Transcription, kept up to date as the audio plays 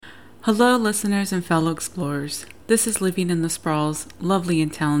Hello, listeners and fellow explorers. This is Living in the Sprawl's lovely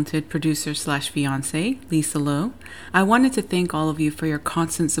and talented producer/fiance, Lisa Lowe. I wanted to thank all of you for your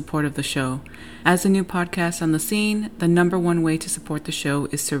constant support of the show. As a new podcast on the scene, the number one way to support the show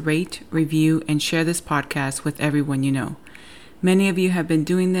is to rate, review, and share this podcast with everyone you know. Many of you have been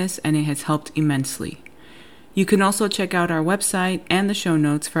doing this, and it has helped immensely. You can also check out our website and the show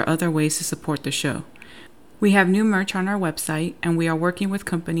notes for other ways to support the show. We have new merch on our website, and we are working with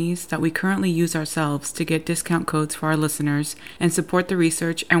companies that we currently use ourselves to get discount codes for our listeners and support the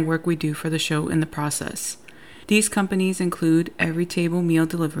research and work we do for the show in the process. These companies include Every Table Meal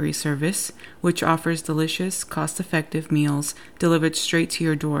Delivery Service, which offers delicious, cost-effective meals delivered straight to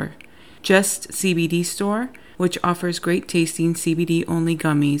your door. Just CBD Store, which offers great tasting CBD-only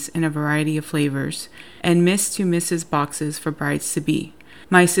gummies in a variety of flavors, and Miss to Mrs. boxes for brides-to-be.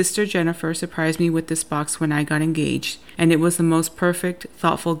 My sister Jennifer surprised me with this box when I got engaged, and it was the most perfect,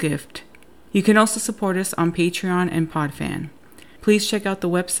 thoughtful gift. You can also support us on Patreon and Podfan. Please check out the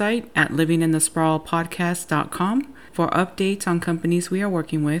website at livinginthesprawlpodcast.com for updates on companies we are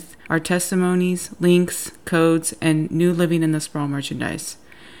working with, our testimonies, links, codes, and new Living in the Sprawl merchandise.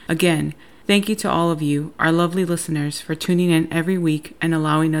 Again, thank you to all of you, our lovely listeners, for tuning in every week and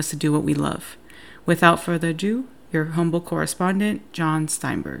allowing us to do what we love. Without further ado, your humble correspondent, John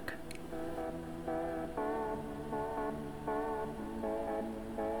Steinberg.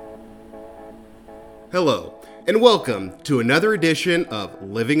 Hello, and welcome to another edition of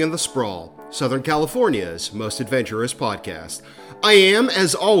Living in the Sprawl, Southern California's most adventurous podcast. I am,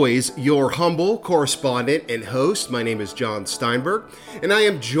 as always, your humble correspondent and host. My name is John Steinberg, and I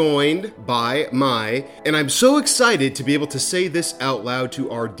am joined by and I'm so excited to be able to say this out loud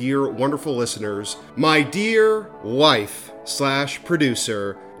to our dear, wonderful listeners, my dear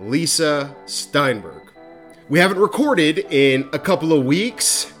wife/producer, Lisa Steinberg. We haven't recorded in a couple of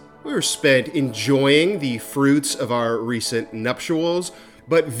weeks. We were spent enjoying the fruits of our recent nuptials,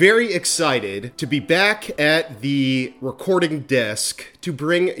 but very excited to be back at the recording desk to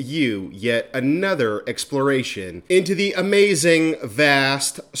bring you yet another exploration into the amazing,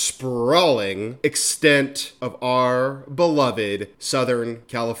 vast, sprawling extent of our beloved Southern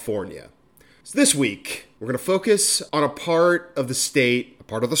California. So this week, we're going to focus on a part of the state, a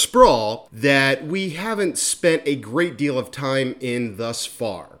part of the sprawl, that we haven't spent a great deal of time in thus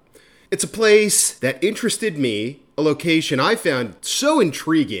far. It's a place that interested me, a location I found so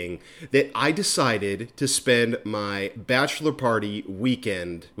intriguing that I decided to spend my bachelor party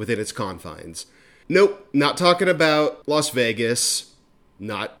weekend within its confines. Nope, not talking about Las Vegas,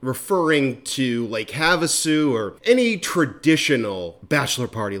 not referring to Lake Havasu or any traditional bachelor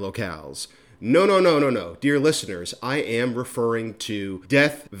party locales. No. Dear listeners, I am referring to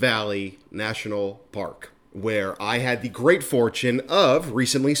Death Valley National Park, where I had the great fortune of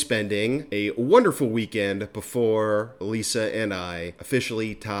recently spending a wonderful weekend before Lisa and I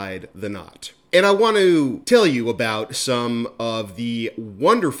officially tied the knot. And I want to tell you about some of the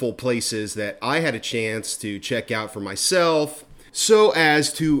wonderful places that I had a chance to check out for myself, so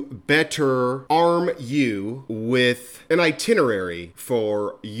as to better arm you with an itinerary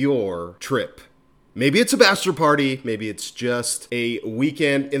for your trip. Maybe it's a bachelor party, maybe it's just a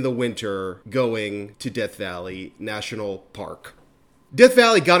weekend in the winter going to Death Valley National Park. Death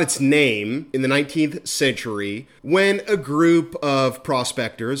Valley got its name in the 19th century when a group of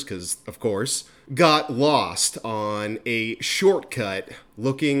prospectors, because of course, got lost on a shortcut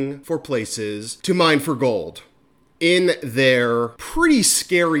looking for places to mine for gold. In their pretty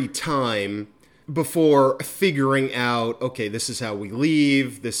scary time before figuring out, okay, this is how we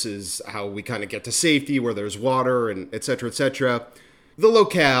leave, this is how we kind of get to safety where there's water, and etc., the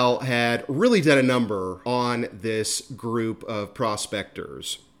locale had really done a number on this group of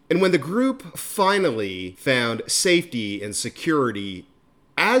prospectors. And when the group finally found safety and security,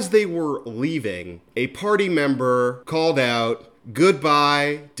 as they were leaving, a party member called out,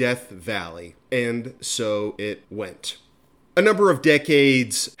 "Goodbye, Death Valley." And so it went. A number of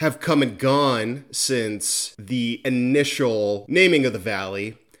decades have come and gone since the initial naming of the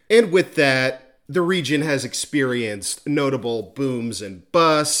valley, and with that, the region has experienced notable booms and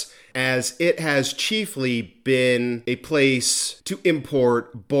busts, as it has chiefly been a place to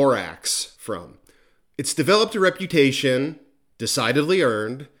import borax from. It's developed a reputation, decidedly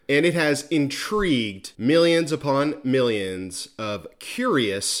earned, and it has intrigued millions upon millions of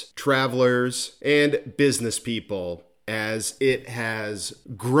curious travelers and business people as it has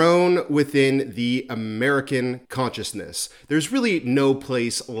grown within the American consciousness. There's really no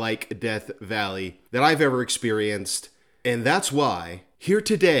place like Death Valley that I've ever experienced, and that's why, here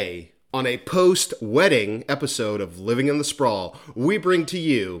today, on a post-wedding episode of Living in the Sprawl, we bring to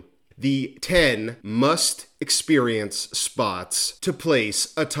you the 10 must-experience spots to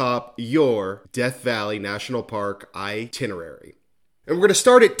place atop your Death Valley National Park itinerary. And we're going to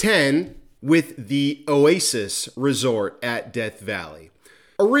start at 10 with the Oasis Resort at Death Valley.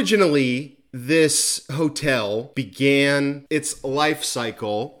 Originally, this hotel began its life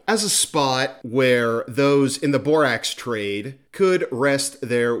cycle as a spot where those in the borax trade could rest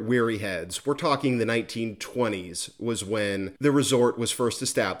their weary heads. We're talking the 1920s was when the resort was first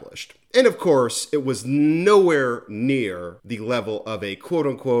established. And of course, it was nowhere near the level of a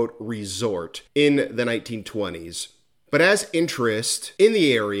quote-unquote resort in the 1920s. But as interest in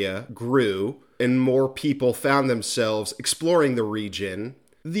the area grew and more people found themselves exploring the region,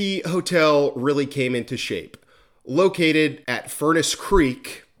 the hotel really came into shape. Located at Furnace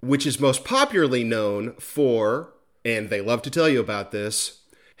Creek, which is most popularly known for, and they love to tell you about this,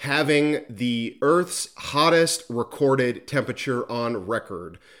 having the Earth's hottest recorded temperature on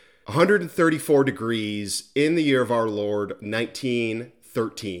record, 134 degrees in the year of our Lord,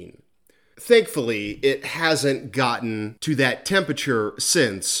 1913. Thankfully, it hasn't gotten to that temperature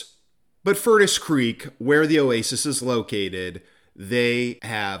since, but Furnace Creek, where the Oasis is located, they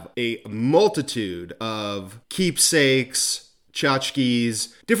have a multitude of keepsakes,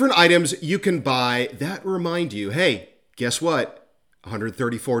 tchotchkes, different items you can buy that remind you, hey, guess what?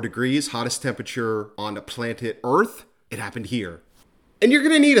 134 degrees, hottest temperature on the planet Earth. It happened here. And you're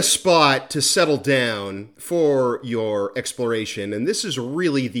going to need a spot to settle down for your exploration, and this is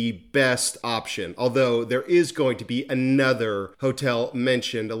really the best option, although there is going to be another hotel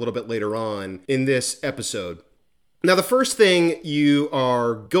mentioned a little bit later on in this episode. Now, the first thing you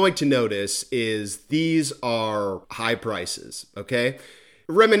are going to notice is these are high prices, okay?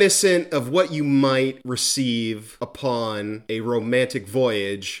 Reminiscent of what you might receive upon a romantic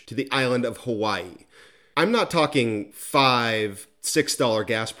voyage to the island of Hawaii. I'm not talking $5, $6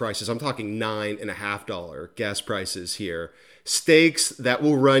 gas prices. I'm talking $9.50 gas prices here. Steaks that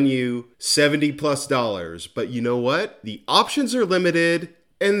will run you $70+. But you know what? The options are limited,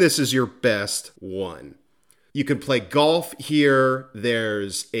 and this is your best one. You can play golf here.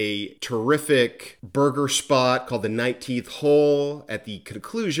 There's a terrific burger spot called the 19th Hole at the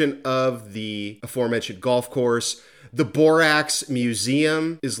conclusion of the aforementioned golf course. The Borax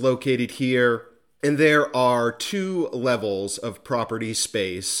Museum is located here. And there are 2 levels of property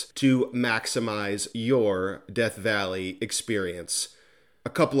space to maximize your Death Valley experience. A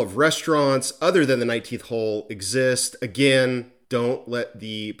couple of restaurants other than the 19th Hole exist. Again, don't let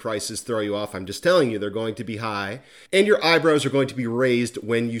the prices throw you off. I'm just telling you, they're going to be high. And your eyebrows are going to be raised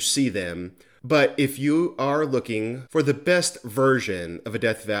when you see them. But if you are looking for the best version of a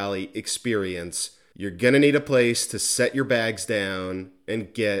Death Valley experience, you're going to need a place to set your bags down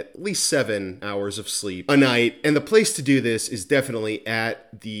and get at least 7 hours of sleep a night. And the place to do this is definitely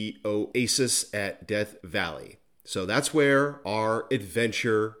at the Oasis at Death Valley. So that's where our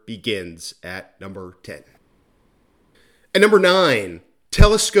adventure begins at number 10. At number 9,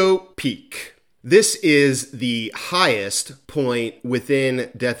 Telescope Peak. This is the highest point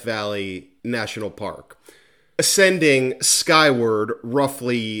within Death Valley National Park. Ascending skyward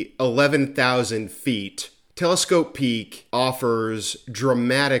roughly 11,000 feet, Telescope Peak offers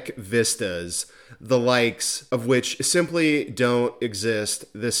dramatic vistas, the likes of which simply don't exist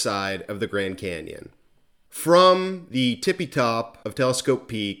this side of the Grand Canyon. From the tippy top of Telescope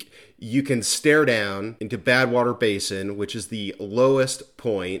Peak, you can stare down into Badwater Basin, which is the lowest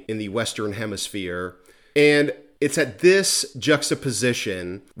point in the Western Hemisphere, and it's at this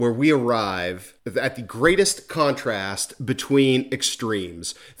juxtaposition where we arrive at the greatest contrast between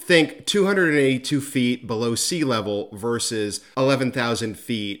extremes. Think 282 feet below sea level versus 11,000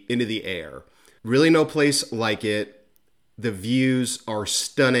 feet into the air. Really no place like it. The views are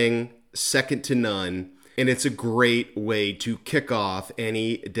stunning, second to none, and it's a great way to kick off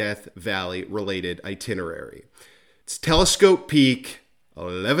any Death Valley related itinerary. It's Telescope Peak,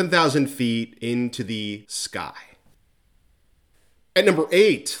 11,000 feet into the sky. At number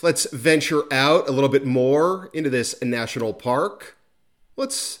 8, let's venture out a little bit more into this national park.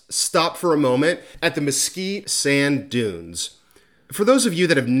 Let's stop for a moment at the Mesquite Sand Dunes. For those of you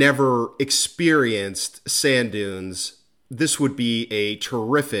that have never experienced sand dunes, this would be a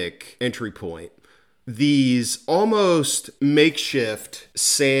terrific entry point. These almost makeshift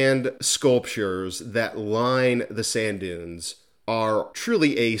sand sculptures that line the sand dunes are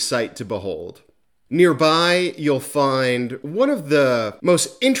truly a sight to behold. Nearby, you'll find one of the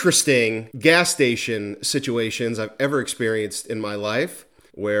most interesting gas station situations I've ever experienced in my life,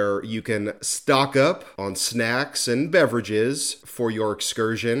 where you can stock up on snacks and beverages for your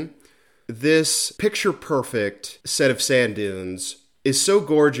excursion. This picture-perfect set of sand dunes is so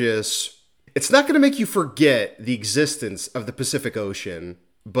gorgeous, it's not going to make you forget the existence of the Pacific Ocean,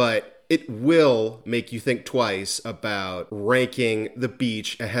 but it will make you think twice about ranking the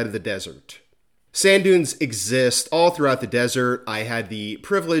beach ahead of the desert. Sand dunes exist all throughout the desert. I had the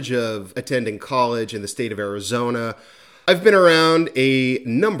privilege of attending college in the state of Arizona. I've been around a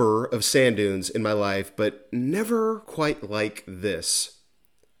number of sand dunes in my life, but never quite like this.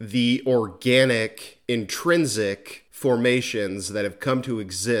 The organic, intrinsic formations that have come to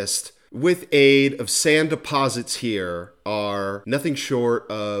exist with aid of sand deposits here are nothing short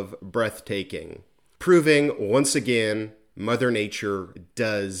of breathtaking, proving once again Mother Nature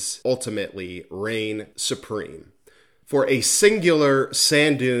does ultimately reign supreme. For a singular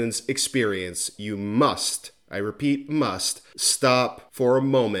sand dunes experience, you must, I repeat, must stop for a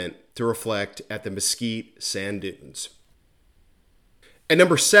moment to reflect at the Mesquite Sand Dunes. At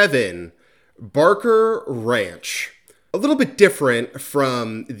number 7, Barker Ranch. A little bit different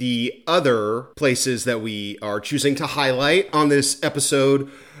from the other places that we are choosing to highlight on this episode.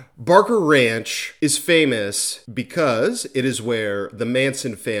 Barker Ranch is famous because it is where the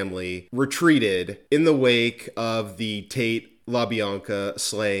Manson family retreated in the wake of the Tate LaBianca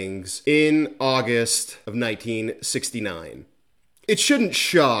slayings in August of 1969. It shouldn't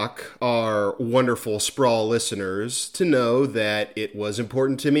shock our wonderful Sprawl listeners to know that it was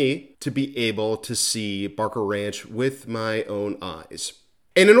important to me to be able to see Barker Ranch with my own eyes.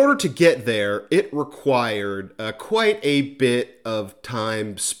 And in order to get there, it required quite a bit of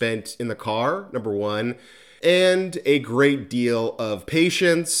time spent in the car, number one, and a great deal of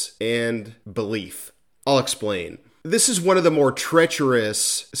patience and belief. I'll explain. This is one of the more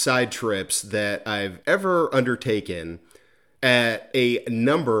treacherous side trips that I've ever undertaken. At a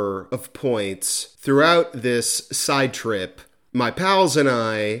number of points throughout this side trip, my pals and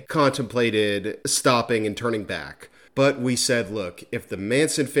I contemplated stopping and turning back. But we said, look, if the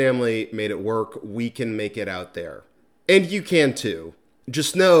Manson family made it work, we can make it out there. And you can too.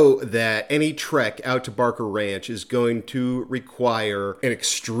 Just know that any trek out to Barker Ranch is going to require an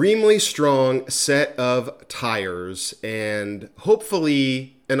extremely strong set of tires and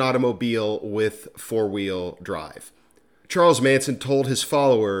hopefully an automobile with four-wheel drive. Charles Manson told his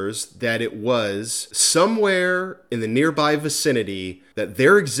followers that it was somewhere in the nearby vicinity that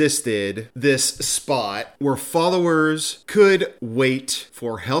there existed this spot where followers could wait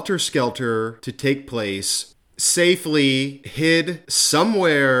for Helter Skelter to take place, safely hid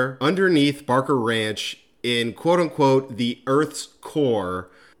somewhere underneath Barker Ranch in quote-unquote the Earth's core,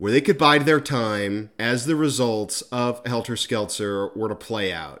 where they could bide their time as the results of Helter Skelter were to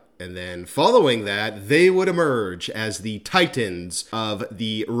play out. And then following that, they would emerge as the titans of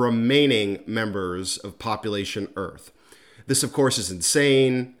the remaining members of Population Earth. This, of course, is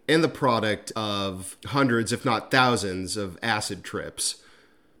insane and the product of hundreds, if not thousands, of acid trips.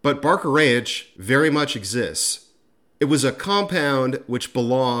 But Barker Ranch very much exists. It was a compound which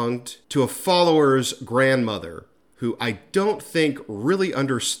belonged to a follower's grandmother, who I don't think really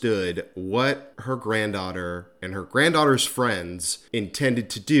understood what her granddaughter and her granddaughter's friends intended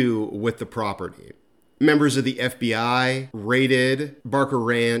to do with the property. Members of the FBI raided Barker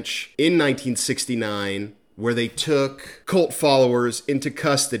Ranch in 1969, where they took cult followers into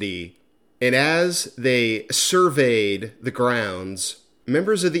custody. And as they surveyed the grounds,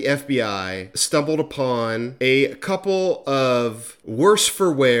 members of the FBI stumbled upon a couple of worse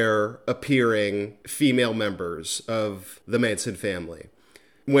for wear appearing female members of the Manson family.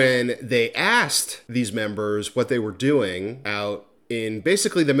 When they asked these members what they were doing out in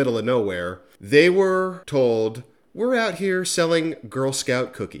basically the middle of nowhere, they were told, "We're out here selling Girl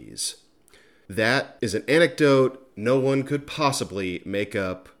Scout cookies." That is an anecdote no one could possibly make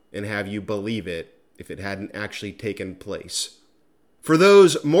up and have you believe it if it hadn't actually taken place. For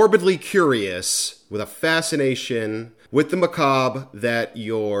those morbidly curious, with a fascination with the macabre that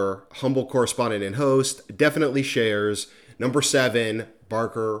your humble correspondent and host definitely shares, number 7,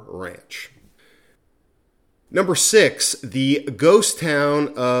 Barker Ranch. Number 6, the ghost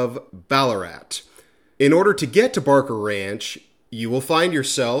town of Ballarat. In order to get to Barker Ranch, you will find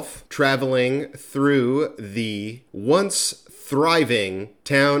yourself traveling through the once thriving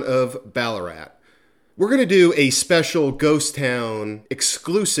town of Ballarat. We're going to do a special Ghost Town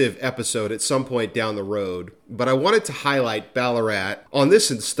exclusive episode at some point down the road, but I wanted to highlight Ballarat on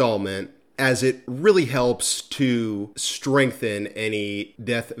this installment as it really helps to strengthen any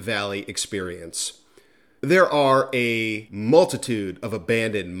Death Valley experience. There are a multitude of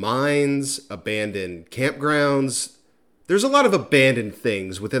abandoned mines, abandoned campgrounds. There's a lot of abandoned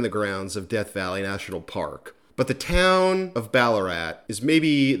things within the grounds of Death Valley National Park, but the town of Ballarat is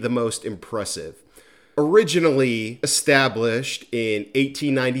maybe the most impressive. Originally established in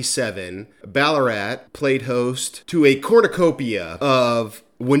 1897, Ballarat played host to a cornucopia of,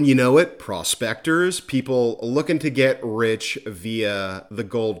 when you know it, prospectors, people looking to get rich via the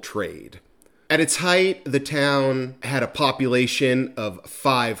gold trade. At its height, the town had a population of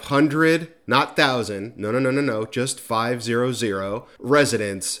 500, not 1,000, no, just 500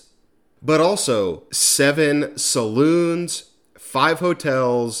 residents, but also 7 saloons, 5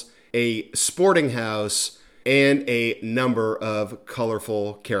 hotels, a sporting house, and a number of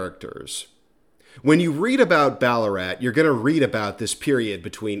colorful characters. When you read about Ballarat, you're going to read about this period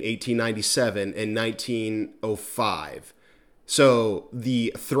between 1897 and 1905. So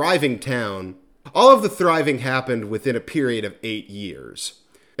the thriving town, all of the thriving happened within a period of 8 years.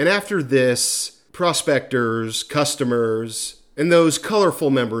 And after this, prospectors, customers, and those colorful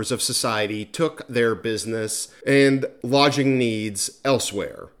members of society took their business and lodging needs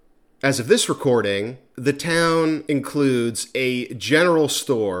elsewhere. As of this recording, the town includes a general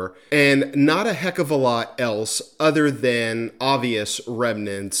store and not a heck of a lot else other than obvious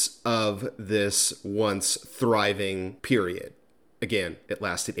remnants of this once thriving period. Again, it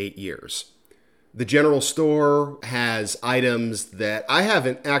lasted 8 years. The general store has items that I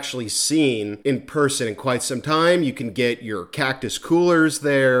haven't actually seen in person in quite some time. You can get your cactus coolers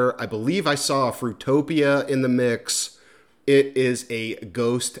there. I believe I saw a Fruitopia in the mix. It is a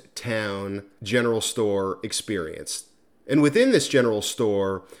ghost town general store experience. And within this general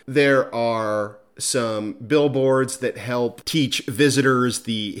store, there are some billboards that help teach visitors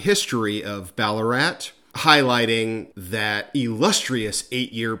the history of Ballarat, highlighting that illustrious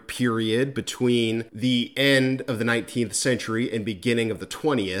 8-year period between the end of the 19th century and beginning of the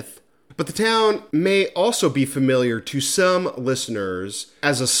 20th. But the town may also be familiar to some listeners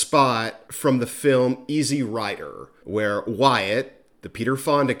as a spot from the film Easy Rider, where Wyatt, the Peter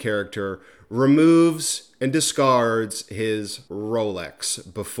Fonda character, removes and discards his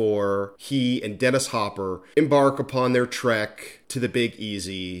Rolex before he and Dennis Hopper embark upon their trek to the Big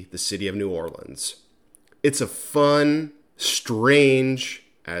Easy, the city of New Orleans. It's a fun, strange,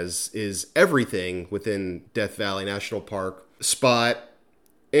 as is everything within Death Valley National Park, spot,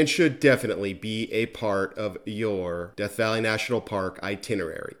 and should definitely be a part of your Death Valley National Park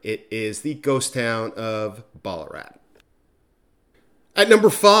itinerary. It is the ghost town of Ballarat. At number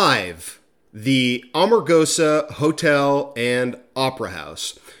 5, the Amargosa Hotel and Opera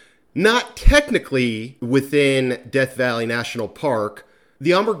House. Not technically within Death Valley National Park,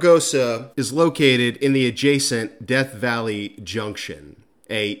 the Amargosa is located in the adjacent Death Valley Junction,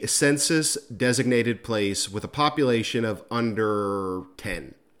 a census-designated place with a population of under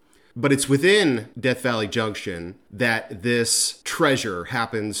 10. But it's within Death Valley Junction that this treasure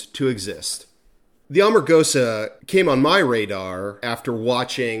happens to exist. The Amargosa came on my radar after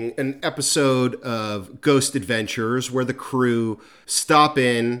watching an episode of Ghost Adventures where the crew stop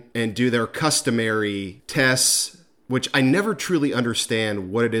in and do their customary tests, which I never truly understand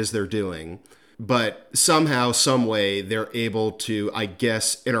what it is they're doing. But somehow, some way, they're able to, I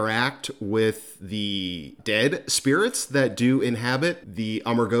guess, interact with the dead spirits that do inhabit the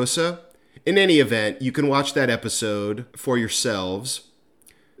Amargosa. In any event, you can watch that episode for yourselves.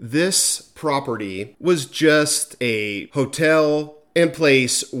 This property was just a hotel and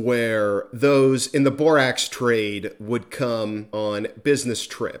place where those in the borax trade would come on business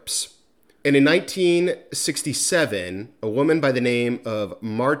trips. And in 1967, a woman by the name of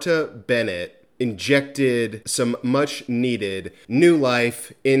Marta Bennett injected some much-needed new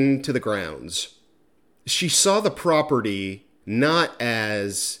life into the grounds. She saw the property not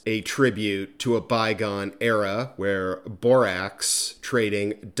as a tribute to a bygone era where borax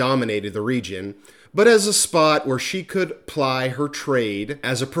trading dominated the region, but as a spot where she could ply her trade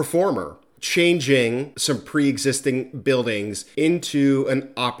as a performer, changing some pre-existing buildings into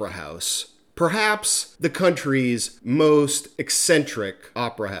an opera house, perhaps the country's most eccentric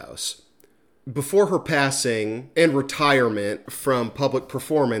opera house. Before her passing and retirement from public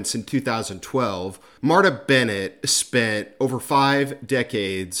performance in 2012, Marta Bennett spent over 5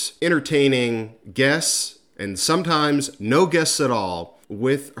 decades entertaining guests, and sometimes no guests at all,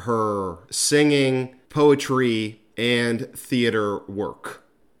 with her singing, poetry, and theater work.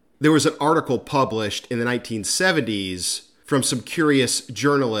 There was an article published in the 1970s from some curious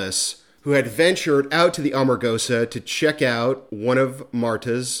journalists who had ventured out to the Amargosa to check out one of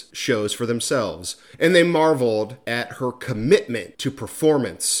Marta's shows for themselves. And they marveled at her commitment to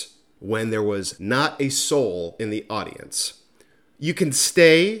performance when there was not a soul in the audience. You can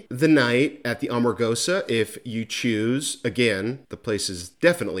stay the night at the Amargosa if you choose. Again, the place is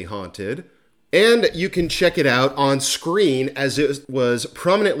definitely haunted. And you can check it out on screen as it was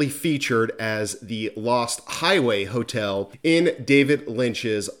prominently featured as the Lost Highway Hotel in David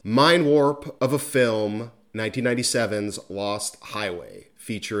Lynch's mind warp of a film, 1997's Lost Highway,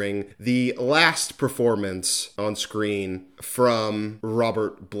 featuring the last performance on screen from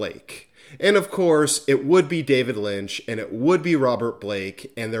Robert Blake. And of course, it would be David Lynch, and it would be Robert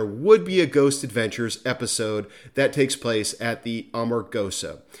Blake, and there would be a Ghost Adventures episode that takes place at the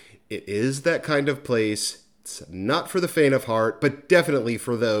Amargosa. It is that kind of place. It's not for the faint of heart, but definitely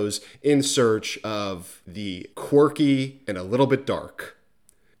for those in search of the quirky and a little bit dark.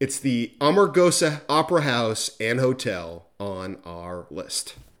 It's the Amargosa Opera House and Hotel on our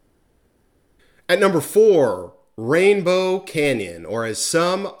list. At number 4, Rainbow Canyon, or as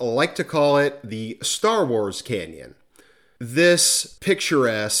some like to call it, the Star Wars Canyon. This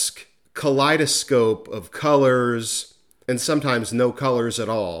picturesque kaleidoscope of colors, and sometimes no colors at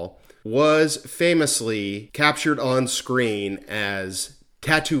all, was famously captured on screen as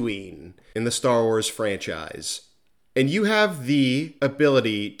Tatooine in the Star Wars franchise. And you have the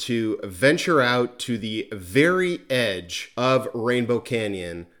ability to venture out to the very edge of Rainbow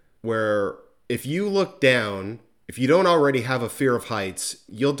Canyon, where if you look down, if you don't already have a fear of heights,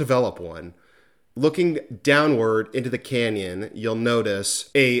 you'll develop one. Looking downward into the canyon, you'll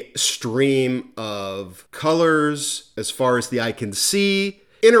notice a stream of colors as far as the eye can see,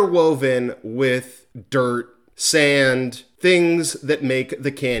 interwoven with dirt, sand, things that make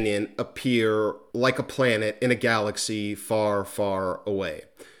the canyon appear like a planet in a galaxy far, far away.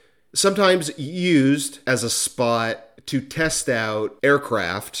 Sometimes used as a spot to test out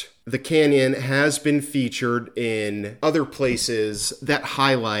aircraft, the canyon has been featured in other places that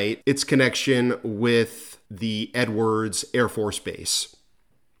highlight its connection with the Edwards Air Force Base.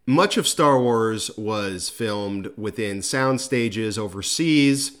 Much of Star Wars was filmed within sound stages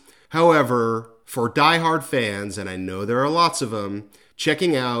overseas. However, for diehard fans, and I know there are lots of them,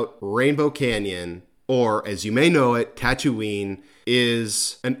 checking out Rainbow Canyon, or as you may know it, Tatooine,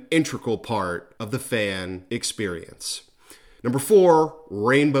 is an integral part of the fan experience. Number 4,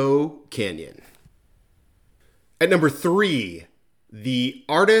 Rainbow Canyon. At number 3, the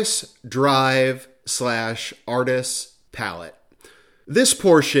Artist Drive / Artist Palette. This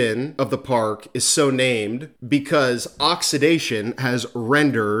portion of the park is so named because oxidation has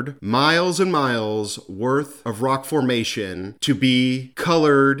rendered miles and miles worth of rock formation to be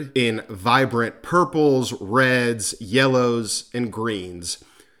colored in vibrant purples, reds, yellows, and greens.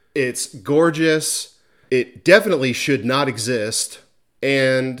 It's gorgeous. It definitely should not exist.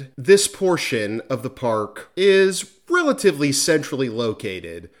 And this portion of the park is relatively centrally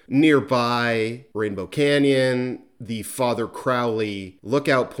located nearby Rainbow Canyon, the Father Crowley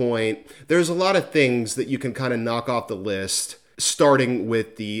lookout point. There's a lot of things that you can kind of knock off the list, starting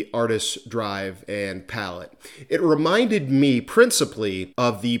with the Artist Drive and Palette. It reminded me principally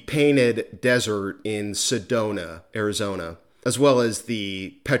of the Painted Desert in Sedona, Arizona, as well as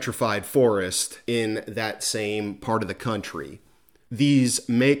the Petrified Forest in that same part of the country. These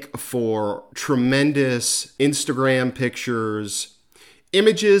make for tremendous Instagram pictures,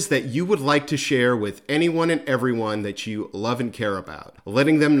 images that you would like to share with anyone and everyone that you love and care about,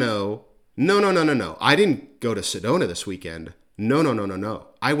 letting them know, no, I didn't go to Sedona this weekend. No.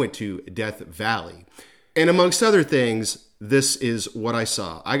 I went to Death Valley. And amongst other things, this is what I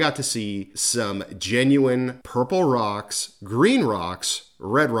saw. I got to see some genuine purple rocks, green rocks,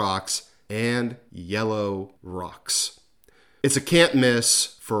 red rocks, and yellow rocks. It's a can't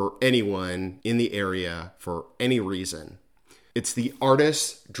miss for anyone in the area for any reason. It's the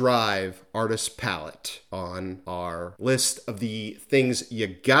Artist Drive, Artist Palette on our list of the things you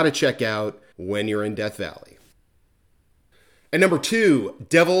gotta check out when you're in Death Valley. And number 2,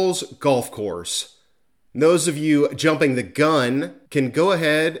 Devil's Golf Course. Those of you jumping the gun can go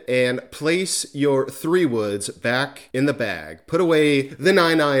ahead and place your 3-woods back in the bag. Put away the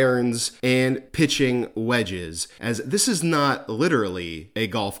 9-irons and pitching wedges, as this is not literally a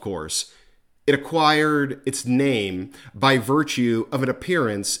golf course. It acquired its name by virtue of an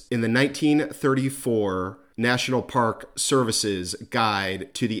appearance in the 1934 National Park Service's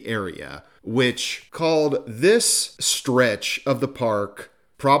Guide to the Area, which called this stretch of the park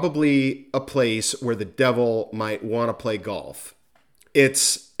probably a place where the devil might want to play golf.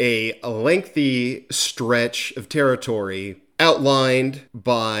 It's a lengthy stretch of territory outlined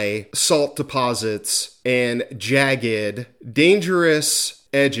by salt deposits and jagged, dangerous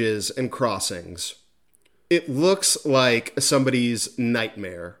edges and crossings. It looks like somebody's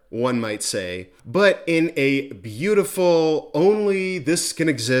nightmare, one might say, but in a beautiful, only this can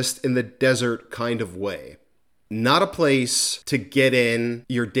exist in the desert kind of way. not a place to get in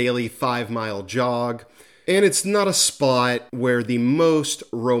your daily 5-mile jog. And it's not a spot where the most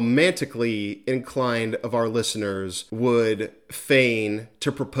romantically inclined of our listeners would feign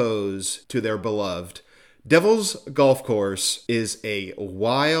to propose to their beloved. Devil's Golf Course is a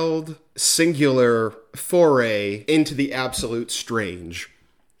wild, singular foray into the absolute strange.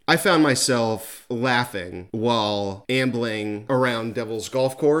 I found myself laughing while ambling around Devil's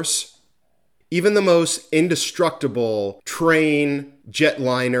Golf Course. Even the most indestructible train,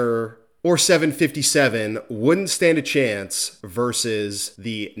 jetliner, or 757 wouldn't stand a chance versus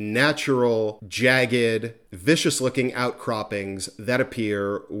the natural, jagged, vicious-looking outcroppings that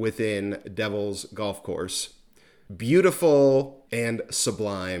appear within Devil's Golf Course. Beautiful and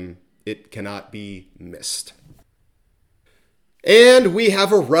sublime. It cannot be missed. And we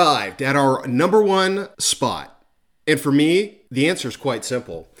have arrived at our number one spot. And for me, the answer is quite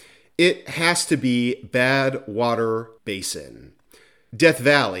simple. It has to be Badwater Basin. Death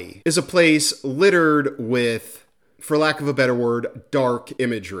Valley is a place littered with, for lack of a better word, dark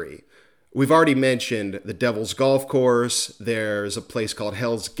imagery. We've already mentioned the Devil's Golf Course. There's a place called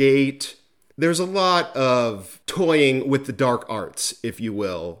Hell's Gate. There's a lot of toying with the dark arts, if you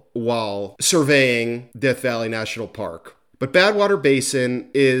will, while surveying Death Valley National Park. But Badwater Basin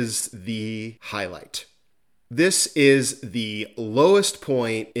is the highlight. This is the lowest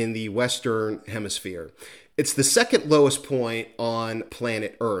point in the Western Hemisphere. It's the second lowest point on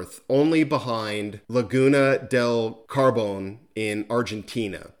planet Earth, only behind Laguna del Carbon in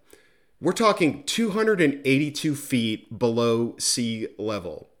Argentina. We're talking 282 feet below sea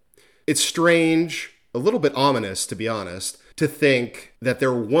level. It's strange, a little bit ominous to be honest, to think that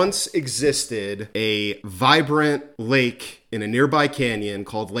there once existed a vibrant lake in a nearby canyon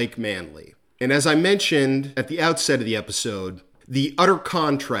called Lake Manly. And as I mentioned at the outset of the episode, the utter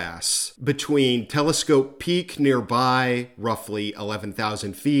contrasts between Telescope Peak nearby, roughly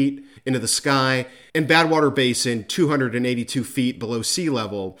 11,000 feet into the sky, and Badwater Basin, 282 feet below sea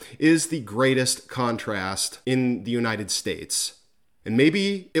level, is the greatest contrast in the United States. And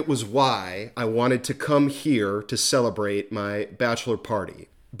maybe it was why I wanted to come here to celebrate my bachelor party.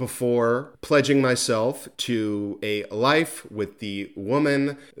 Before pledging myself to a life with the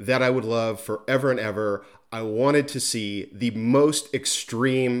woman that I would love forever and ever, I wanted to see the most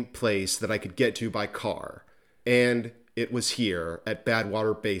extreme place that I could get to by car. And it was here at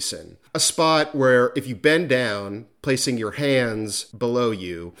Badwater Basin, a spot where if you bend down, placing your hands below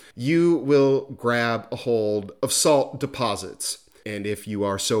you, you will grab a hold of salt deposits. And if you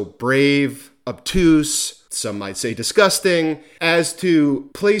are so brave, obtuse, some might say disgusting, as to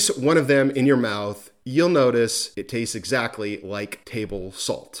place one of them in your mouth, you'll notice it tastes exactly like table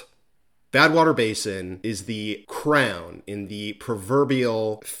salt. Badwater Basin is the crown in the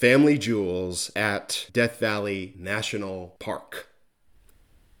proverbial family jewels at Death Valley National Park.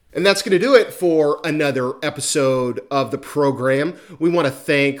 And that's going to do it for another episode of the program. We want to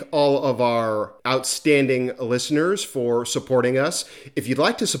thank all of our outstanding listeners for supporting us. If you'd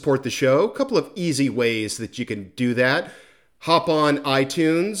like to support the show, a couple of easy ways that you can do that. Hop on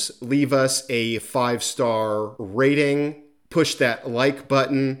iTunes, leave us a 5-star rating, push that like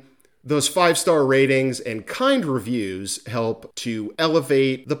button. Those 5-star ratings and kind reviews help to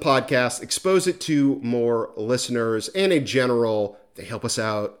elevate the podcast, expose it to more listeners, and in general, they help us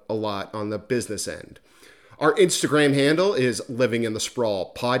out a lot on the business end. Our Instagram handle is Living in the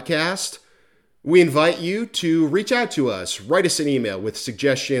Sprawl Podcast. We invite you to reach out to us, write us an email with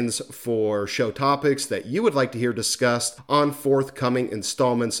suggestions for show topics that you would like to hear discussed on forthcoming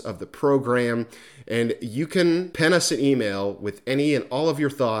installments of the program. And you can pen us an email with any and all of your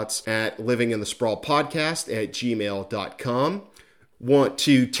thoughts at livinginthesprawlpodcast@gmail.com. Want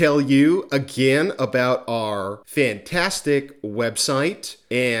to tell you again about our fantastic website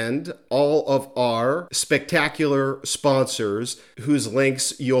and all of our spectacular sponsors whose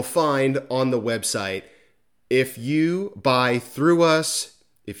links you'll find on the website. If you buy through us,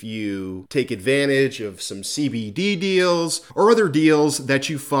 if you take advantage of some CBD deals or other deals that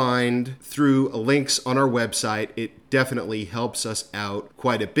you find through links on our website, it definitely helps us out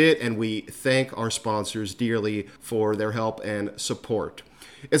quite a bit, and we thank our sponsors dearly for their help and support.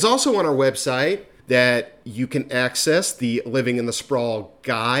 It's also on our website that you can access the Living in the Sprawl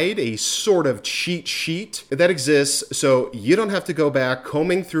guide, a sort of cheat sheet that exists so you don't have to go back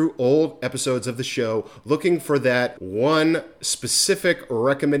combing through old episodes of the show looking for that one specific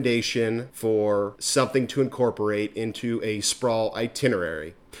recommendation for something to incorporate into a Sprawl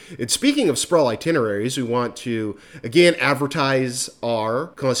itinerary. And speaking of sprawl itineraries, we want to, again, advertise our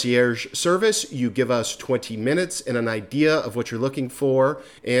concierge service. You give us 20 minutes and an idea of what you're looking for,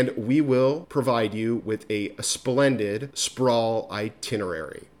 and we will provide you with a splendid sprawl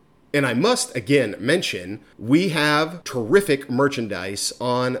itinerary. And I must, again, mention, we have terrific merchandise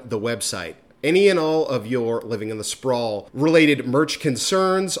on the website. Any and all of your Living in the Sprawl related merch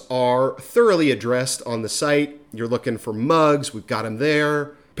concerns are thoroughly addressed on the site. You're looking for mugs, we've got them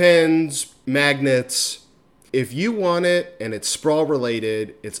there. Pens, magnets. If you want it and it's sprawl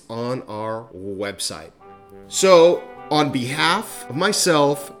related, it's on our website. So, on behalf of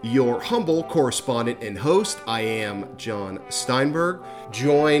myself, your humble correspondent and host, I am John Steinberg,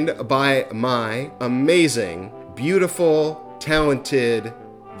 joined by my amazing, beautiful, talented,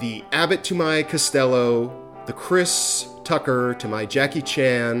 the Abbott to my Costello, the Chris Tucker to my Jackie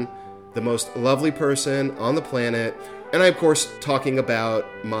Chan, the most lovely person on the planet. And I'm, of course, talking about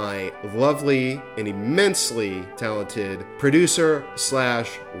my lovely and immensely talented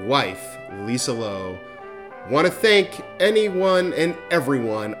producer/wife, Lisa Lowe. Want to thank anyone and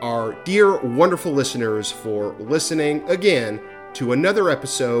everyone, our dear, wonderful listeners, for listening again to another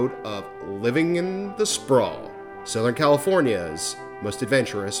episode of Living in the Sprawl, Southern California's most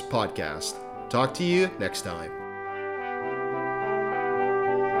adventurous podcast. Talk to you next time.